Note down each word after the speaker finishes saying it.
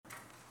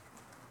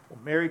Well,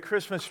 Merry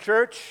Christmas,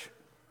 church.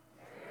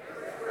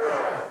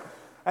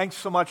 Thanks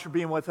so much for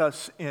being with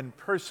us in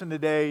person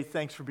today.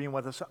 Thanks for being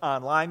with us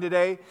online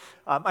today.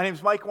 My name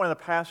is Mike, one of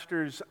the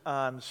pastors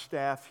on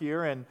staff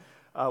here, and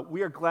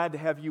we are glad to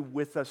have you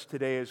with us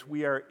today as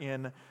we are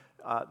in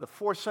the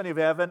fourth Sunday of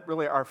Advent,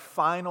 really our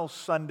final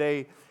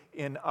Sunday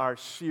in our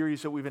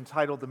series that we've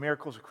entitled The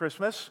Miracles of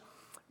Christmas.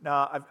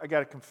 Now, I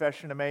got a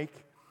confession to make.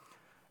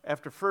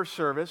 After first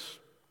service,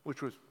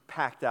 which was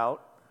packed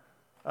out,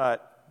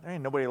 there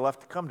ain't nobody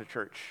left to come to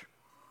church.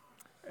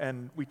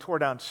 And we tore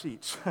down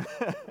seats.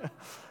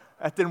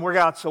 That didn't work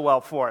out so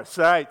well for us.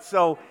 All right,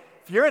 so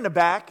if you're in the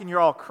back and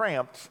you're all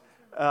cramped,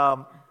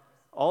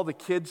 all the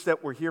kids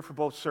that were here for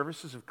both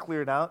services have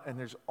cleared out, and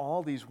there's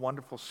all these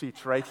wonderful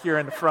seats right here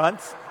in the front.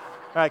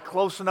 All right,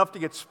 close enough to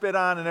get spit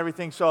on and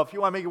everything. So if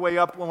you want to make your way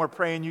up when we're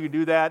praying, you can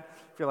do that.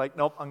 If you're like,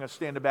 nope, I'm going to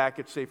stay in the back,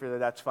 it's safer there,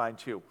 that's fine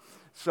too.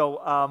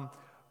 So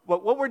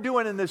what we're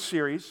doing in this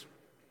series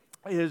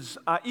is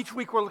each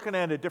week we're looking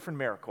at a different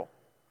miracle,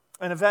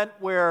 an event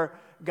where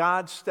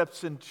God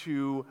steps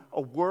into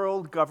a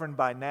world governed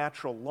by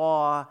natural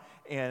law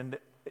and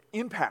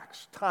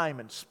impacts time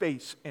and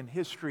space and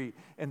history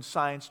and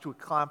science to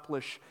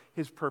accomplish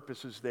his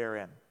purposes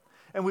therein.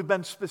 And we've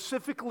been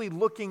specifically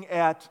looking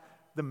at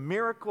the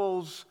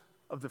miracles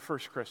of the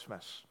first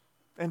Christmas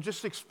and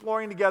just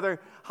exploring together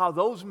how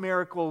those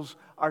miracles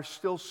are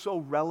still so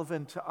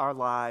relevant to our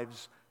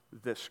lives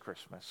this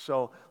Christmas.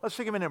 So let's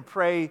take a minute and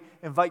pray,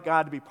 invite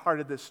God to be part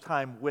of this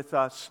time with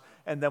us,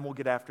 and then we'll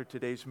get after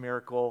today's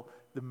miracle,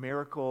 the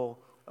miracle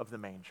of the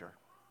manger.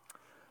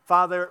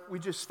 Father, we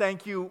just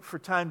thank you for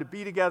time to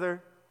be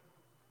together,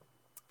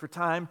 for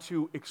time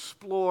to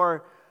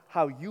explore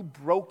how you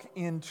broke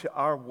into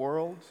our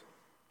world,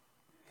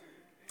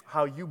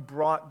 how you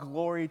brought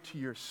glory to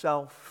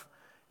yourself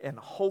and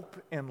hope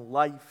and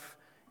life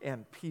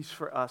and peace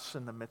for us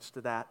in the midst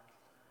of that.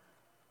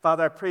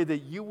 Father, I pray that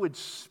you would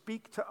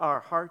speak to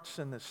our hearts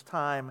in this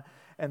time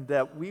and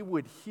that we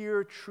would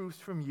hear truth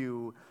from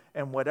you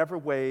in whatever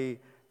way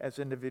as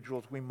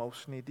individuals we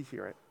most need to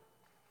hear it.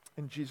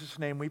 In Jesus'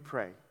 name we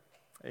pray.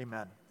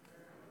 Amen.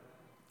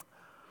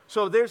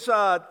 So there's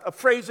a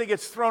phrase that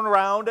gets thrown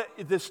around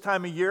this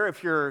time of year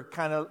if you're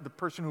kind of the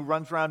person who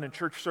runs around in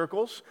church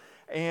circles.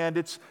 And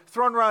it's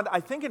thrown around,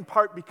 I think, in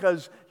part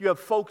because you have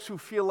folks who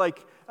feel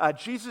like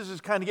Jesus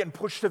is kind of getting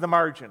pushed to the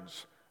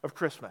margins of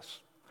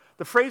Christmas.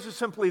 The phrase is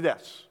simply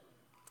this: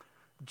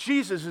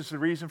 Jesus is the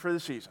reason for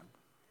the season.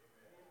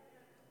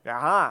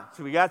 So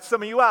we got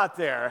some of you out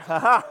there.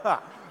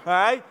 All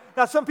right?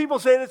 Now, some people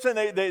say this, and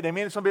they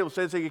mean it. Some people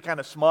say this, they get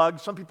kind of smug.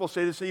 Some people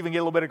say this, they even get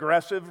a little bit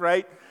aggressive,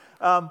 right?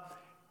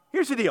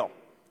 Here's the deal.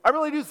 I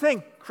really do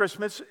think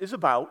Christmas is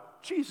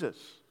about Jesus.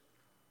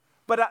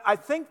 But I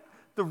think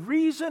the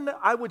reason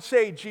I would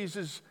say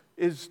Jesus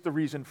is the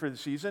reason for the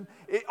season,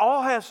 it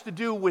all has to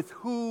do with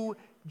who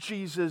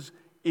Jesus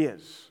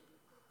is.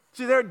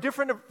 See, there are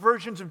different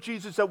versions of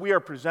Jesus that we are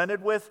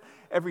presented with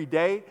every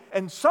day,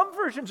 and some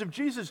versions of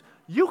Jesus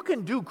you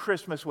can do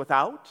Christmas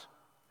without,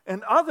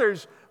 and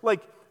others,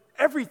 like,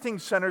 everything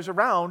centers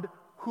around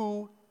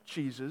who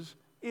Jesus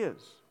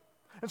is.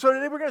 And so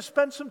today we're going to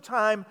spend some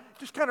time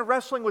just kind of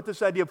wrestling with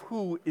this idea of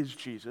who is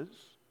Jesus,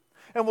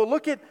 and we'll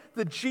look at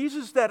the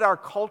Jesus that our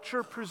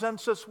culture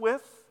presents us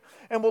with,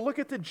 and we'll look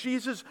at the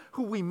Jesus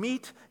who we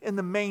meet in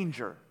the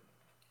manger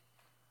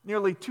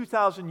nearly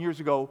 2,000 years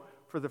ago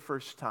for the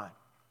first time.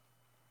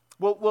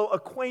 We'll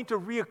acquaint or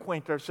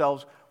reacquaint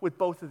ourselves with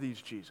both of these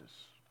Jesus.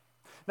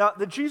 Now,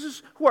 the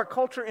Jesus who our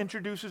culture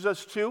introduces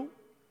us to,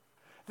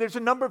 there's a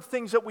number of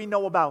things that we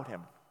know about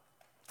him.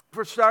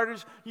 For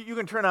starters, you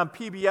can turn on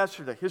PBS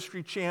or the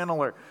History Channel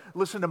or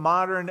listen to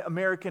modern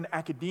American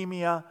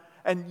academia,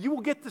 and you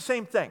will get the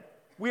same thing.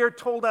 We are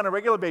told on a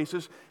regular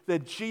basis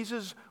that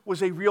Jesus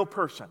was a real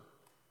person.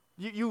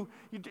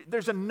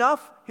 There's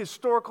enough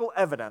historical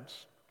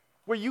evidence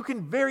where you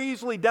can very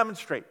easily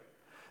demonstrate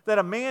that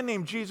a man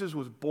named Jesus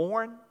was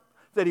born,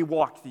 that he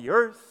walked the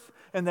earth,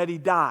 and that he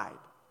died.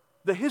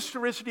 The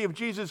historicity of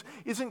Jesus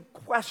isn't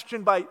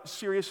questioned by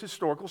serious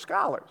historical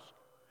scholars.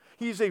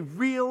 He's a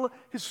real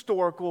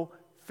historical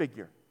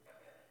figure.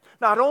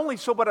 Not only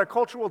so, but our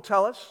culture will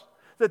tell us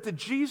that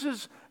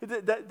Jesus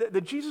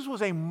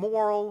was a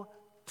moral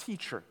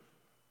teacher.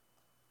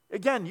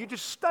 Again, you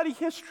just study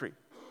history.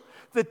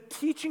 The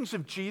teachings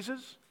of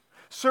Jesus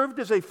served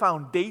as a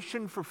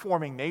foundation for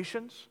forming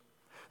nations.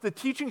 The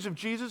teachings of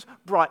Jesus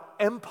brought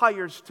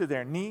empires to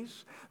their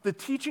knees. The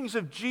teachings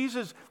of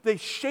Jesus, they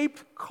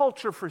shaped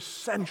culture for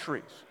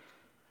centuries.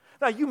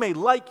 Now, you may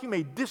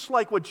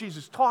dislike what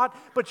Jesus taught,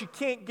 but you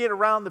can't get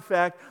around the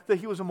fact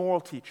that he was a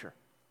moral teacher.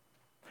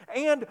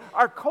 And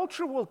our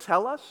culture will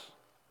tell us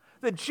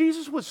that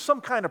Jesus was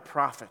some kind of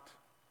prophet.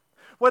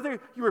 Whether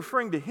you're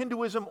referring to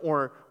Hinduism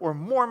or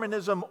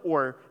Mormonism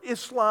or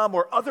Islam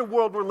or other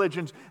world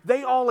religions,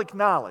 they all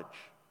acknowledge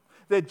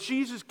that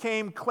Jesus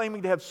came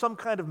claiming to have some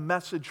kind of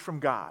message from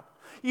God.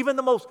 Even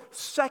the most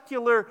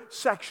secular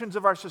sections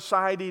of our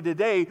society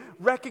today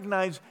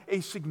recognize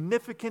a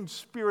significant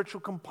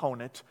spiritual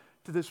component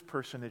to this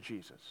person of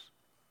Jesus.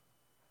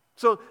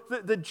 So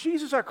the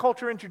Jesus our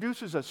culture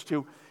introduces us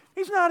to,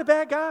 he's not a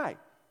bad guy.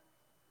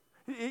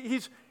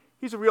 He's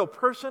a real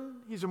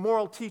person. He's a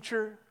moral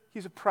teacher.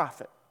 He's a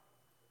prophet.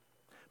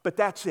 But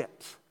that's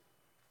it.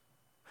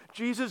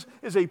 Jesus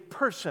is a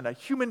person, a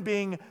human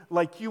being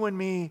like you and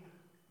me,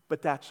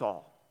 but that's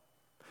all.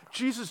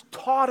 Jesus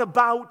taught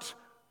about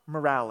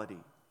morality,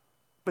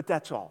 but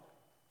that's all.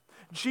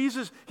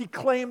 Jesus, he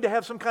claimed to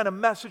have some kind of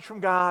message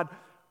from God,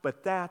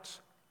 but that's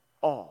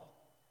all.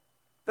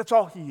 That's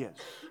all he is.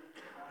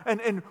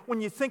 And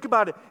when you think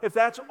about it, if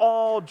that's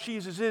all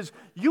Jesus is,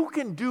 you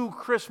can do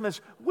Christmas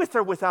with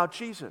or without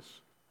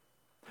Jesus.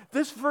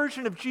 This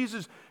version of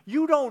Jesus,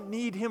 you don't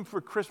need him for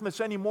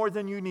Christmas any more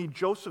than you need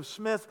Joseph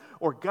Smith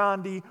or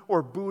Gandhi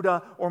or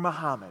Buddha or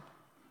Muhammad,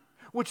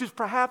 which is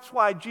perhaps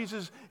why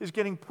Jesus is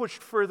getting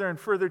pushed further and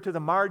further to the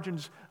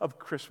margins of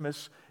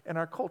Christmas in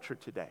our culture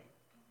today.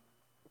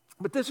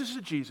 But this is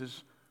the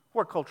Jesus who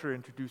our culture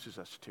introduces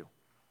us to.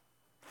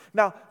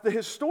 Now, the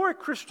historic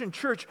Christian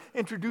church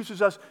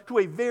introduces us to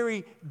a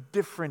very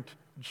different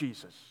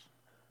Jesus.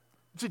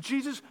 It's a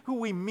Jesus who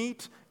we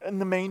meet in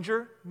the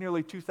manger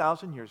nearly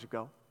 2,000 years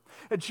ago.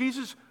 A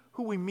Jesus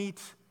who we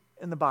meet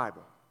in the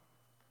Bible.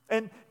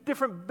 And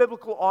different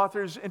biblical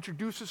authors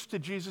introduce us to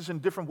Jesus in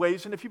different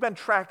ways. And if you've been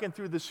tracking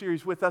through this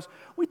series with us,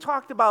 we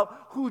talked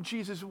about who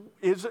Jesus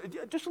is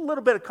just a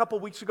little bit a couple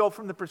weeks ago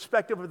from the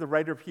perspective of the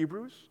writer of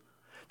Hebrews.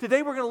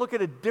 Today we're going to look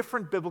at a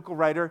different biblical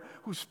writer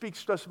who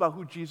speaks to us about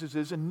who Jesus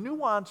is and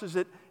nuances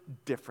it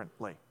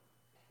differently.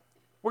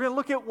 We're going to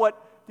look at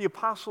what the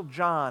Apostle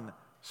John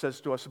says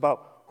to us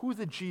about who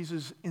the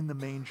Jesus in the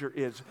manger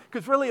is.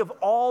 Because really, of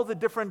all the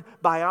different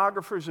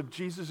biographers of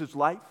Jesus'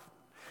 life,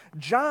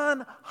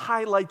 John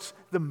highlights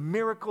the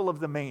miracle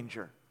of the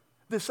manger.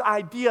 This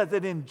idea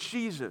that in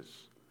Jesus,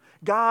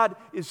 God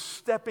is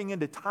stepping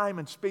into time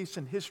and space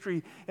and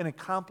history and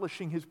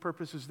accomplishing his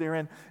purposes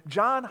therein.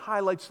 John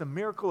highlights the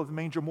miracle of the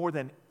manger more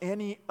than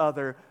any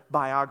other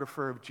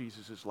biographer of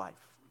Jesus' life.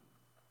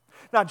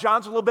 Now,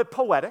 John's a little bit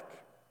poetic.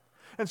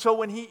 And so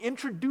when he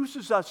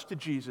introduces us to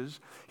Jesus,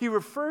 he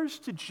refers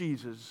to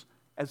Jesus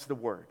as the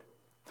Word.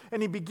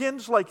 And he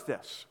begins like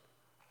this.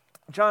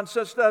 John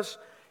says to us,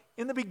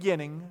 in the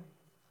beginning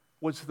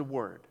was the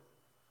Word.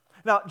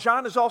 Now,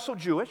 John is also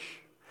Jewish.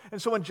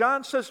 And so when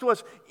John says to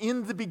us,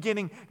 in the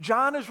beginning,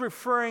 John is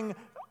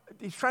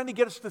he's trying to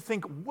get us to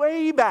think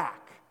way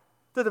back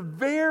to the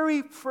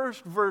very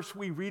first verse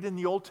we read in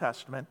the Old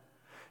Testament,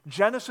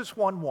 Genesis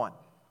 1:1,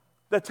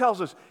 that tells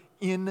us,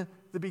 in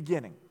the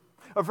beginning.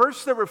 A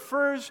verse that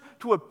refers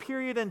to a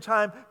period in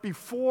time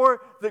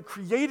before the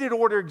created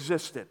order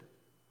existed.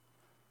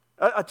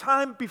 A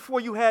time before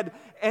you had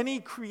any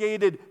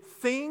created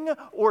thing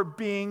or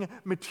being,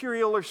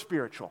 material or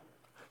spiritual.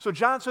 So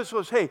John says to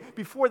us, hey,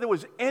 before there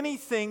was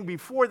anything,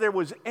 before there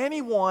was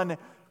anyone,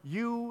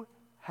 you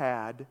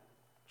had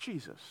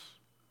Jesus.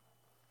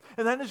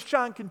 And then as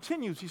John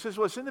continues, he says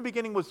to us, in the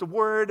beginning was the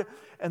Word,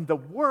 and the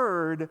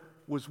Word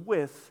was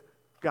with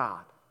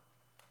God.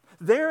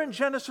 There in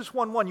Genesis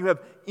 1:1, you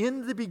have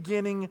in the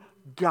beginning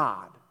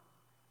God.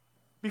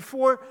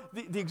 Before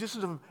the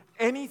existence of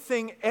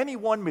anything,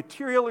 anyone,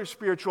 material or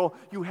spiritual,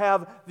 you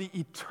have the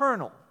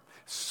eternal,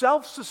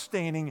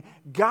 self-sustaining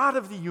God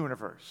of the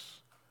universe.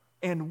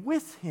 And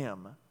with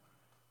him,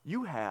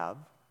 you have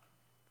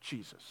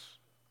Jesus.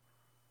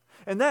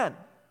 And then,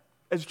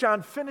 as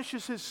John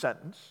finishes his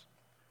sentence,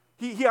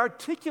 he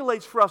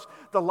articulates for us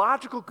the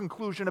logical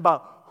conclusion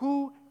about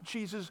who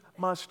Jesus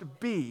must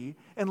be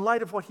in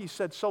light of what he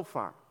said so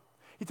far.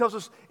 He tells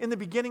us, in the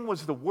beginning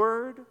was the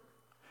Word,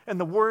 and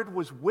the Word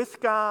was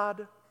with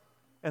God,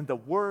 and the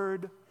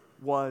Word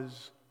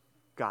was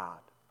God.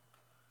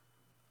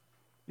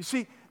 You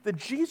see, the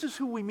Jesus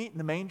who we meet in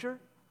the manger,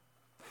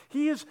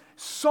 he is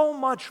so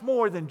much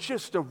more than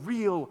just a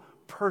real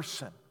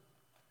person.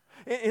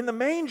 In the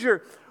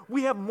manger,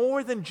 we have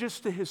more than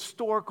just a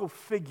historical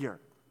figure.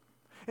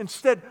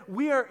 Instead,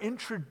 we are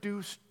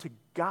introduced to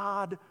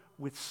God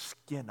with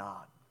skin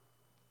on.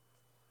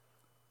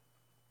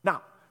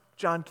 Now,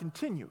 John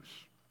continues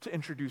to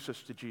introduce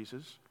us to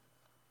Jesus.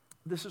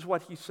 This is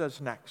what he says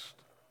next.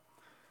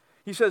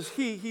 He says,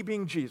 he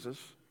being Jesus,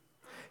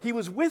 he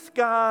was with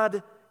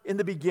God in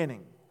the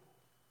beginning.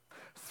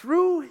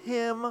 Through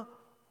him,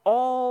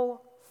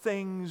 all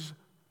things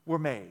were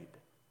made.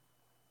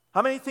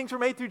 How many things were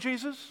made through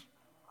Jesus?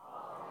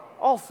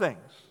 All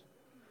things.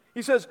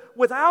 He says,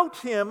 without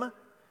him,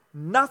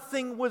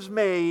 nothing was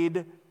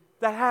made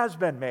that has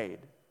been made.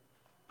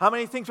 How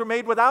many things were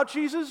made without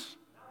Jesus?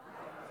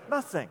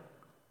 Nothing.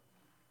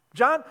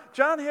 John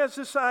has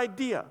this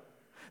idea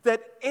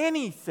that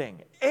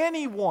anything,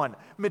 anyone,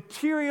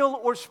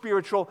 material or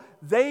spiritual,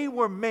 they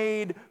were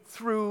made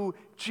through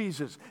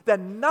Jesus. That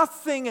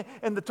nothing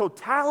in the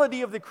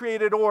totality of the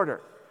created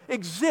order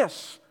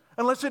exists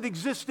unless it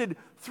existed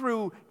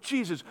through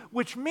Jesus.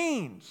 Which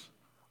means,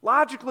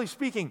 logically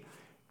speaking,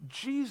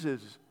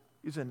 Jesus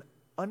is an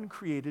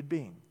uncreated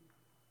being.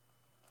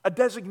 A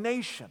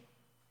designation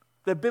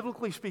that,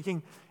 biblically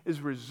speaking, is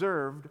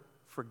reserved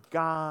for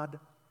God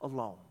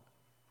alone.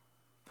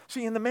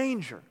 See, in the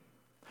manger,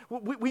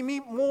 We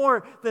meet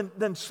more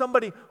than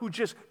somebody who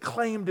just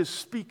claimed to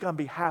speak on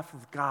behalf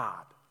of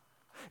God.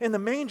 In the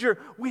manger,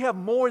 we have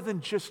more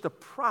than just a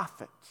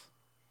prophet.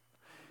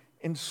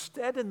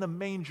 Instead, in the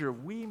manger,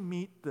 we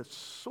meet the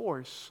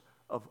source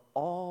of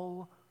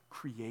all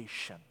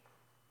creation.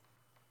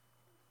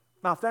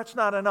 Now, if that's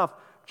not enough,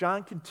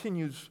 John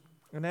continues,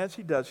 and as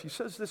he does, he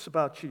says this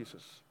about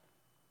Jesus.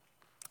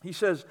 He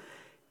says,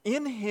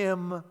 in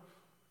him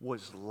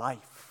was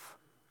life.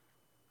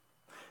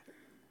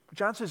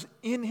 John says,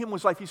 in him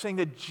was life. He's saying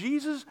that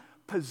Jesus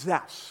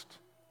possessed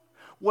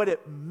what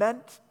it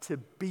meant to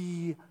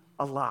be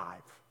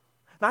alive.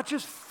 Not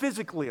just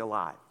physically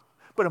alive,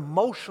 but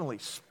emotionally,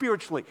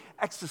 spiritually,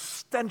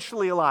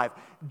 existentially alive.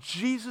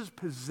 Jesus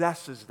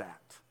possesses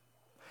that.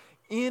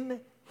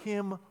 In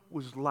him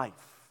was life.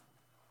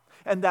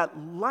 And that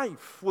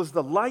life was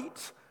the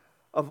light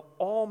of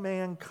all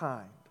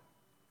mankind.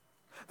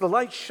 The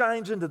light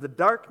shines into the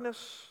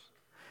darkness,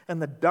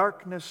 and the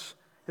darkness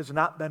has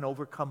not been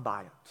overcome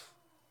by it.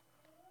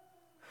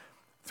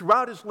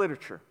 Throughout his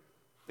literature,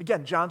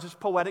 again, John's this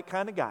poetic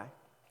kind of guy,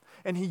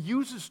 and he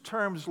uses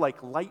terms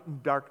like light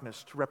and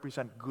darkness to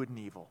represent good and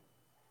evil.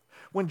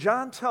 When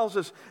John tells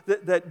us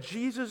that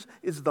Jesus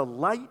is the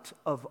light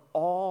of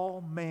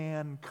all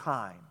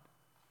mankind,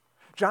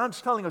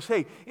 John's telling us,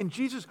 hey, in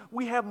Jesus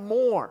we have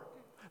more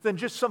than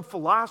just some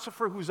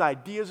philosopher whose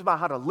ideas about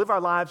how to live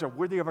our lives are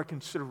worthy of our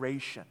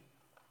consideration.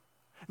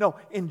 No,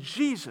 in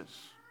Jesus,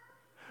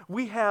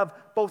 we have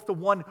both the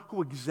one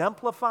who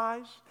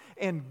exemplifies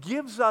and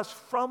gives us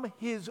from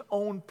his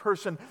own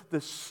person the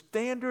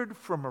standard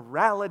for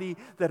morality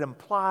that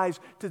applies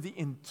to the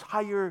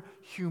entire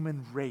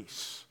human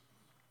race.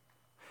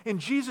 In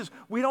Jesus,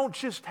 we don't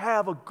just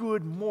have a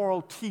good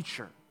moral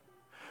teacher.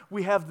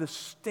 We have the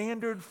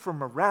standard for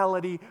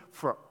morality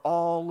for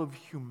all of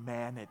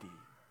humanity.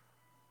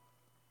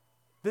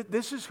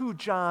 This is who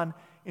John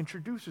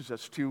introduces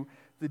us to,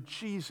 the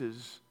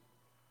Jesus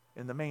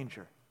in the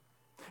manger.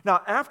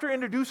 Now, after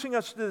introducing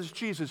us to this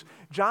Jesus,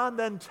 John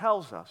then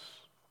tells us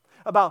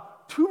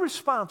about two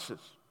responses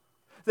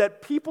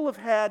that people have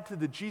had to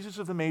the Jesus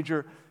of the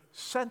manger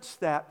since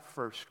that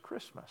first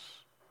Christmas.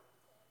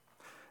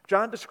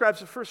 John describes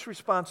the first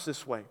response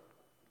this way.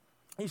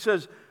 He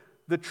says,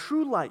 the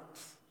true light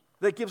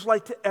that gives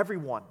light to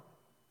everyone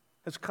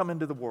has come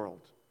into the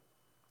world.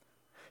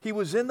 He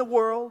was in the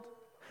world,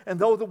 and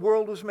though the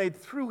world was made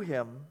through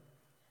him,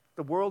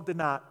 the world did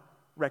not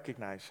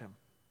recognize him.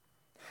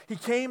 He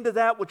came to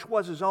that which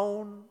was his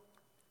own,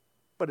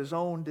 but his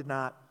own did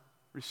not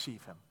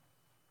receive him.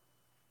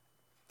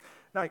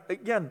 Now,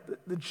 again,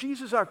 the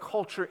Jesus our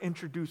culture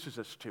introduces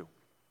us to,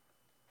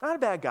 not a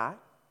bad guy.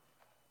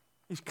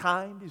 He's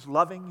kind, he's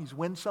loving, he's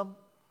winsome.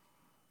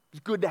 He's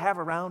good to have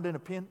around in a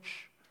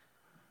pinch.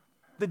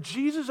 The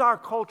Jesus our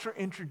culture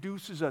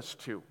introduces us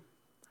to,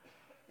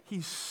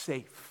 he's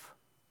safe.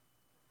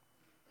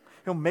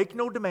 He'll make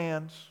no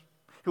demands.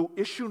 He'll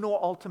issue no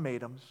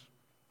ultimatums.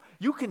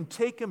 You can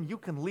take him, you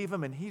can leave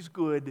him, and he's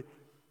good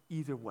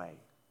either way.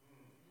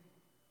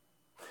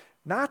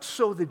 Not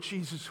so the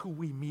Jesus who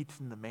we meet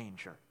in the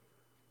manger.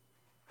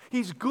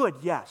 He's good,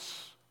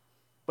 yes,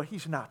 but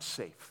he's not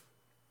safe.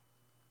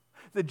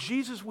 The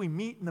Jesus we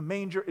meet in the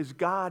manger is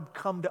God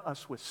come to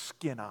us with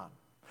skin on.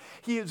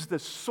 He is the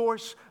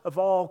source of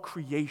all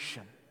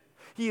creation.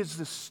 He is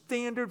the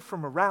standard for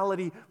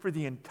morality for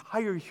the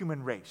entire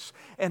human race.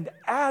 And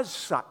as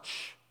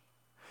such,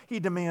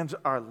 he demands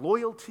our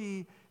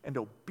loyalty and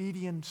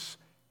obedience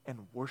and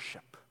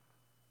worship.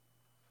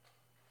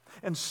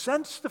 And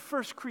since the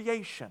first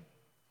creation,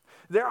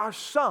 there are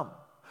some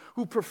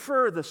who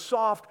prefer the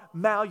soft,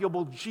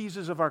 malleable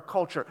Jesus of our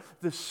culture,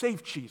 the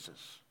safe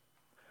Jesus,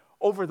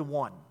 over the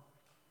one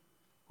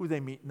who they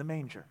meet in the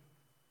manger.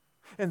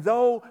 And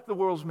though the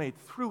world's made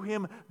through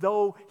him,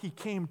 though he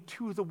came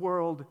to the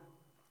world,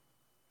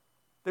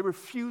 they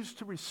refuse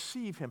to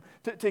receive him,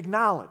 to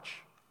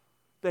acknowledge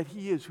that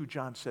he is who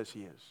John says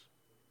he is.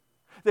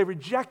 They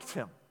reject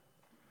him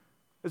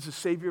as the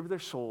Savior of their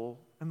soul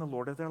and the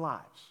Lord of their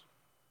lives.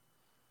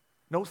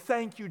 No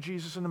thank you,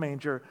 Jesus in the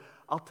manger.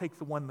 I'll take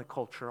the one the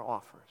culture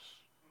offers.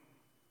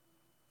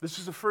 This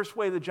is the first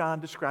way that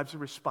John describes the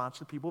response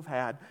that people have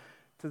had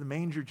to the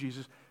manger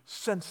Jesus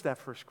since that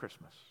first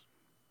Christmas.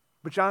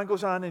 But John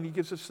goes on and he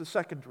gives us the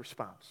second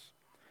response.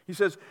 He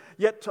says,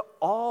 yet to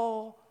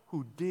all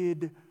who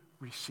did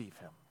receive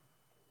him,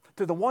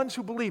 to the ones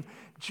who believe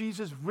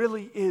Jesus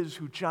really is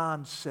who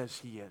John says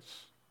he is,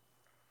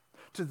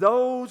 to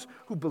those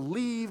who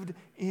believed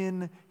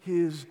in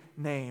his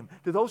name,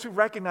 to those who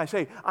recognize,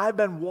 hey, I've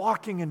been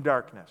walking in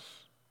darkness.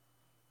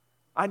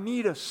 I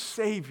need a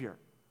Savior.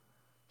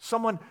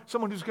 Someone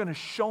who's going to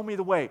show me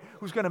the way,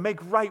 who's going to make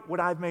right what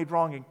I've made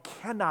wrong and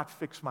cannot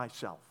fix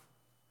myself.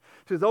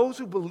 To those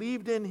who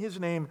believed in his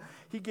name,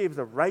 he gave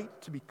the right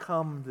to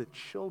become the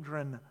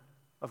children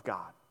of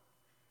God.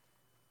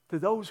 To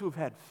those who have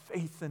had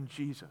faith in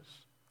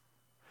Jesus,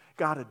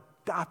 God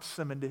adopts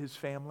them into his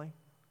family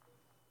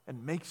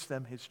and makes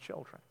them his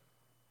children.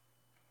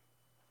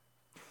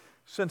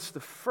 Since the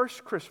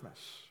first Christmas,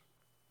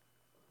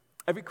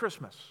 every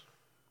Christmas,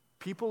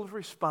 People have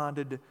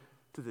responded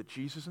to the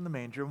Jesus in the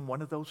manger in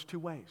one of those two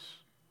ways.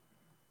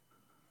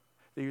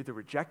 They either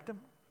reject him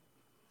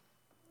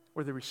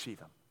or they receive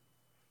him.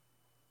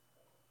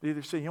 They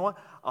either say, you know what,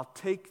 I'll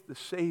take the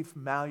safe,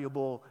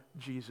 malleable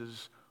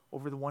Jesus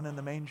over the one in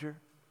the manger.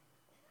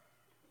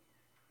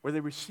 Or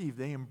they receive,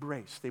 they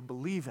embrace, they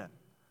believe in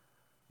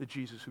the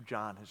Jesus who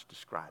John has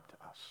described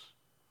to us.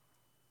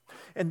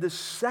 And the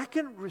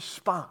second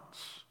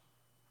response,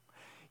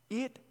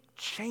 it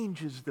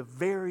changes the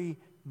very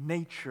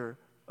nature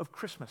of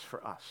Christmas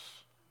for us.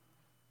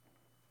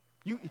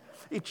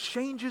 It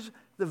changes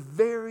the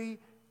very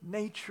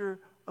nature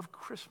of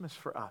Christmas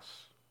for us.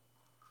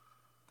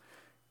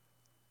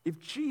 If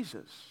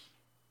Jesus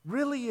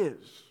really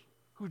is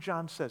who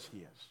John says he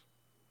is,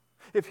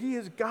 if he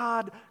is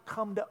God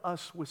come to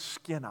us with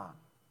skin on,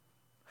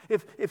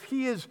 if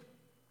he is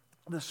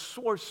the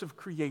source of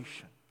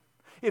creation,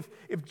 if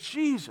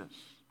Jesus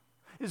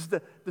is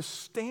the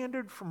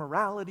standard for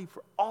morality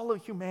for all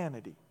of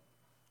humanity,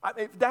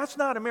 if that's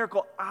not a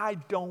miracle, I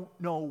don't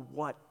know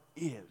what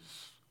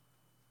is.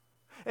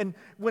 And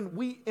when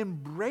we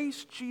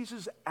embrace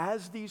Jesus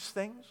as these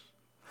things,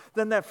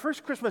 then that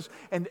first Christmas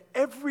and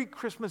every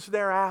Christmas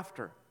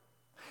thereafter,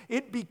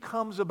 it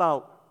becomes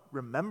about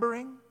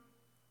remembering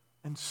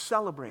and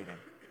celebrating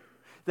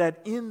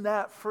that in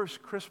that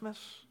first Christmas,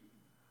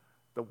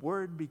 the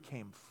Word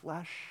became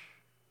flesh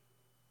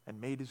and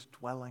made his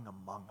dwelling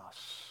among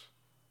us.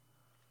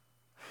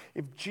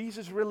 If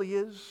Jesus really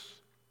is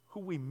who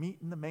we meet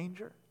in the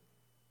manger,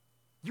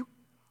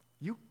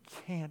 you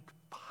can't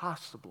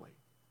possibly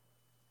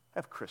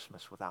have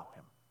Christmas without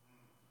him.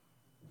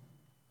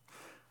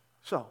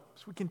 So,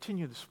 as we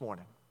continue this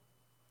morning,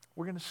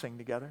 we're going to sing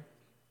together.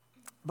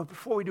 But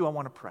before we do, I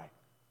want to pray.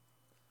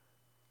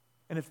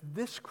 And if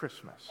this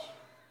Christmas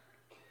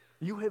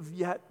you have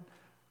yet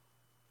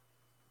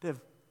to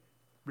have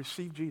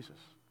received Jesus,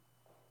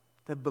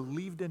 to have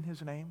believed in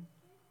his name,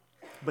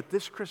 but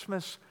this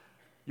Christmas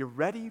you're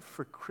ready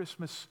for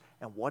Christmas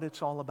and what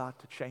it's all about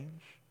to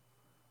change,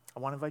 I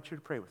want to invite you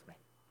to pray with me.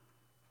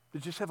 To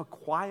just have a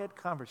quiet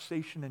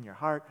conversation in your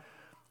heart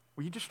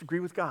where you just agree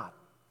with God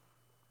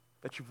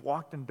that you've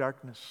walked in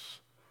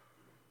darkness,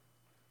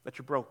 that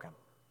you're broken,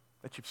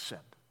 that you've sinned,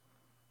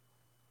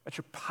 that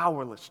you're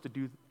powerless to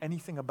do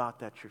anything about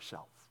that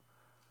yourself.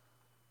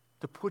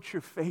 To put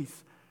your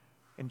faith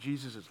in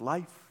Jesus'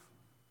 life,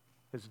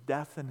 his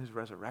death, and his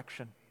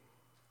resurrection.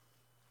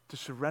 To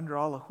surrender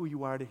all of who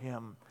you are to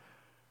him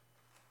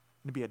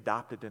and to be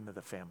adopted into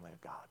the family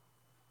of God.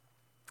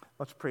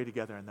 Let's pray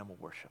together and then we'll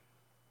worship.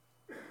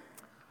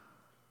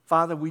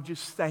 Father, we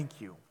just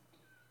thank you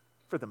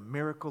for the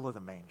miracle of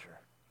the manger.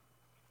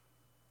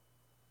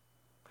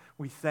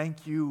 We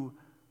thank you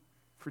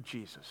for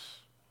Jesus.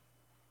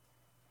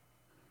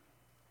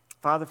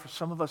 Father, for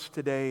some of us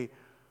today,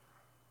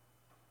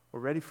 we're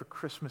ready for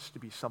Christmas to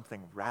be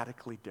something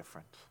radically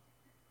different.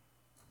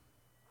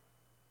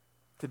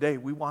 Today,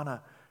 we want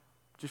to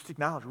just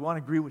acknowledge, we want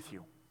to agree with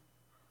you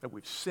that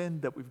we've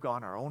sinned, that we've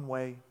gone our own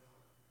way,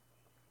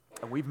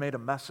 and we've made a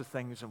mess of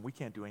things and we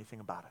can't do anything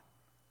about it.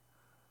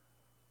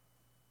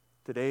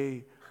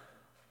 Today,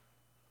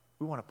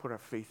 we want to put our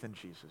faith in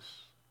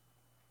Jesus.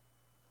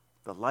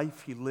 The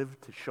life he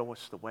lived to show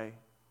us the way.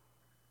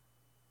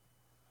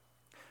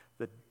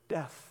 The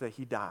death that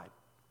he died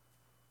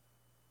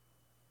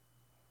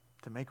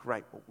to make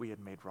right what we had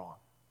made wrong.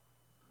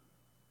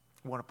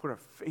 We want to put our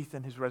faith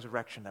in his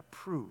resurrection that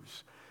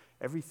proves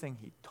everything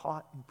he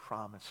taught and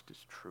promised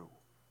is true.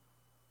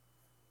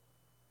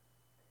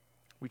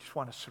 We just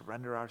want to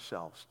surrender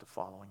ourselves to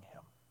following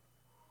him.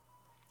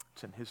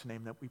 It's in his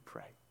name that we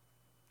pray.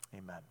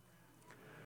 Amen.